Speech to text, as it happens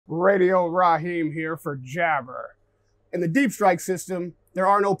Radio Raheem here for Jabbr. In the DeepStrike system, there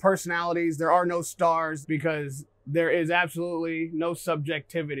are no personalities, there are no stars, because there is absolutely no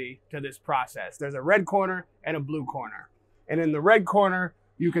subjectivity to this process. There's a red corner and a blue corner. And in the red corner,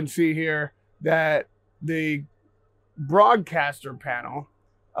 you can see here that the broadcaster panel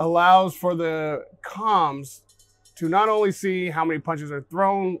allows for the comms to not only see how many punches are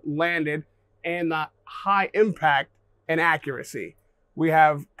thrown, landed, and the high impact and accuracy. We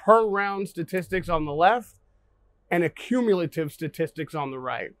have per round statistics on the left and accumulative statistics on the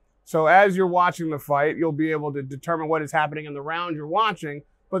right. So as you're watching the fight, you'll be able to determine what is happening in the round you're watching,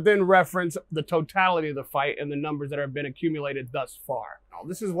 but then reference the totality of the fight and the numbers that have been accumulated thus far. Now,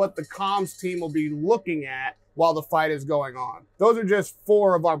 this is what the comms team will be looking at while the fight is going on. Those are just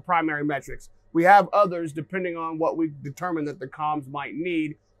 4 of our primary metrics. We have others depending on what we determine that the comms might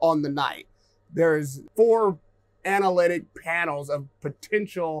need on the night. There's 4 analytic panels of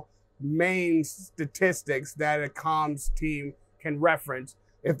potential main statistics that a comms team can reference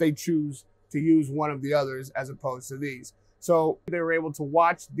if they choose to use one of the others as opposed to these. So they were able to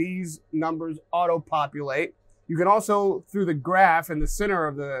watch these numbers auto-populate. You can also, through the graph in the center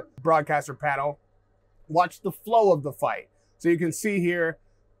of the broadcaster panel, watch the flow of the fight. So you can see here,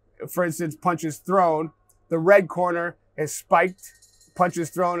 for instance, punches thrown. The red corner is spiked. Punches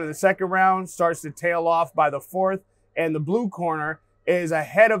thrown in the second round, starts to tail off by the 4th, and the blue corner is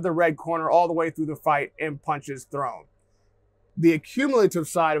ahead of the red corner all the way through the fight in punches thrown. The accumulative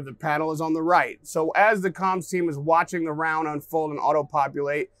side of the panel is on the right. So as the comms team is watching the round unfold and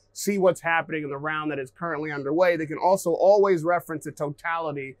auto-populate, see what's happening in the round that is currently underway, they can also always reference the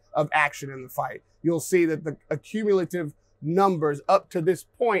totality of action in the fight. You'll see that the accumulative numbers up to this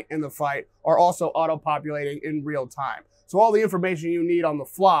point in the fight are also auto-populating in real time. So all the information you need on the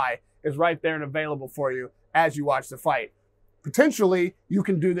fly is right there and available for you as you watch the fight. Potentially, you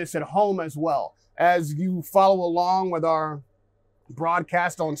can do this at home as well. As you follow along with our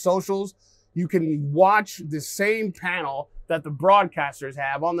broadcast on socials, you can watch the same panel that the broadcasters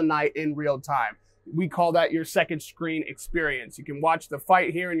have on the night in real time. We call that your second screen experience. You can watch the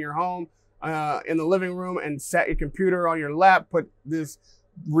fight here in your home, in the living room, and set your computer on your lap, put this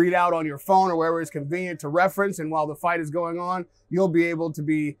readout on your phone or wherever it's convenient to reference, and while the fight is going on, you'll be able to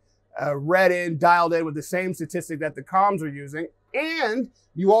be read in, dialed in with the same statistic that the comms are using. And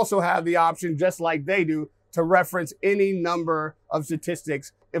you also have the option, just like they do, to reference any number of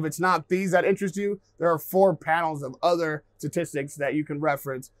statistics. If it's not these that interest you, there are 4 panels of other statistics that you can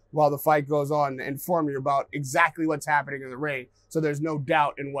reference while the fight goes on to inform you about exactly what's happening in the ring, so there's no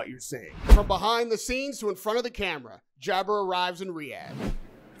doubt in what you're seeing. From behind the scenes to in front of the camera, Jabbr arrives in Riyadh.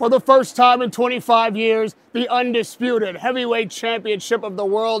 For the first time in 25 years, the undisputed heavyweight championship of the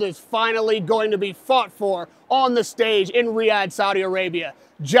world is finally going to be fought for on the stage in Riyadh, Saudi Arabia.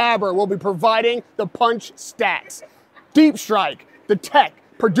 Jabbr will be providing the punch stats. DeepStrike, the tech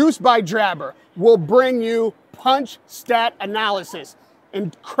produced by Jabbr, will bring you punch stat analysis.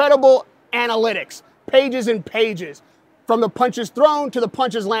 Incredible analytics, pages and pages. From the punches thrown to the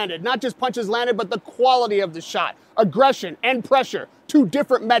punches landed. Not just punches landed, but the quality of the shot, aggression and pressure, 2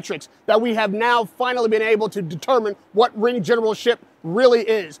 different metrics that we have now finally been able to determine what ring generalship really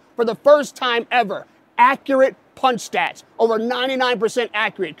is. For the first time ever, accurate punch stats, over 99%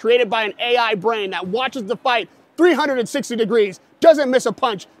 accurate, created by an AI brain that watches the fight 360 degrees, doesn't miss a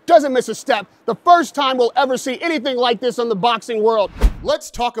punch, doesn't miss a step. The first time we'll ever see anything like this in the boxing world.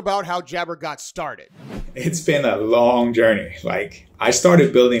 Let's talk about how Jabbr got started. It's been a long journey. Like, I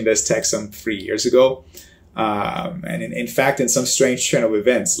started building this tech some 3 years ago. And in fact, in some strange turn of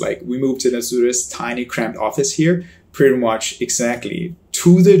events, like, we moved to this tiny cramped office here pretty much exactly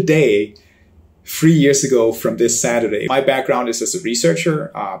to the day 3 years ago from this Saturday. My background is as a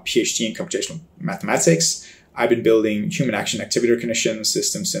researcher, PhD in computational mathematics. I've been building human action activity recognition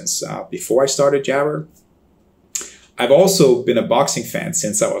systems since before I started Jabbr. I've also been a boxing fan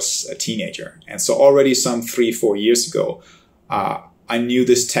since I was a teenager. And so already some 3-4 years ago, I knew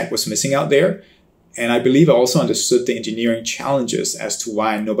this tech was missing out there. And I believe I also understood the engineering challenges as to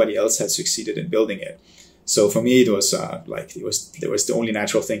why nobody else had succeeded in building it. So for me, it was the only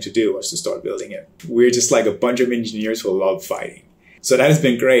natural thing to do was to start building it. We're just like a bunch of engineers who love fighting. So that has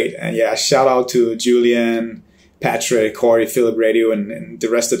been great. And yeah, shout out to Julian, Patrick, Corey, Philip, Radio, and the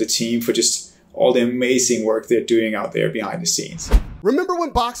rest of the team for just all the amazing work they're doing out there behind the scenes. Remember when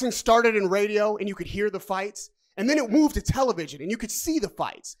boxing started in radio and you could hear the fights? And then it moved to television and you could see the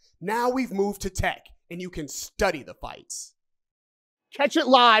fights. Now we've moved to tech and you can study the fights. Catch it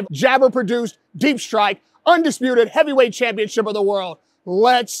live, Jabbr produced, DeepStrike, undisputed heavyweight championship of the world.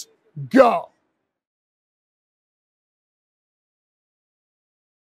 Let's go.